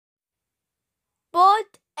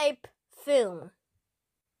Bored Ape Film.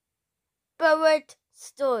 Bird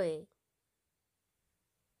Story.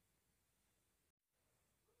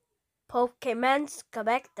 Pokemon's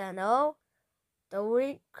Collector.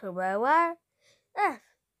 Story Cruella.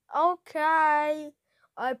 Okay.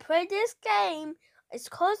 I play this game. It's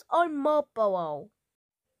called on mobile.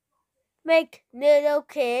 Make little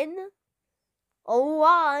kin.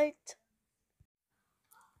 Alright.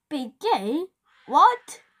 Be gay?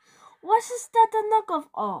 What? What is that a knockoff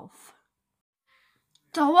of?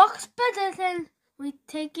 The work's better than we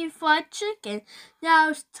taking fried chicken. Now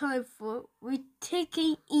it's time for we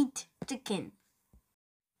taking eat chicken.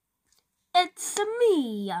 It's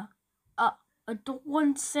me. I don't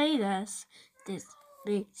want to say this. This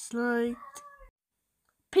big slide.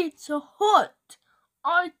 Pizza Hut.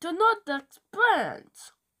 I do not explain.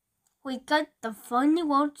 We got the funny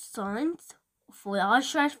world signs for our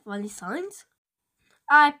funny signs.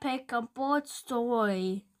 I pick a board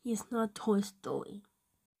story. It's not Toy Story.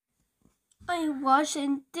 I'm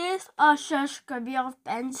watching this Usher's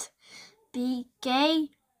Crappyoffbrands be gay.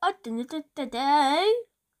 Today.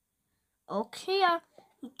 Okay,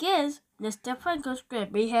 guess Mr. Franklin's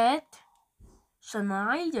Scrappy Head.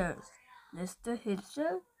 Schneider's Mr.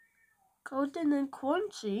 Hitcher. Golden and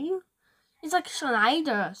crunchy. It's like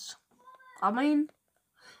Schneider's. I mean,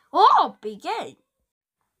 be gay.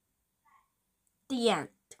 The end.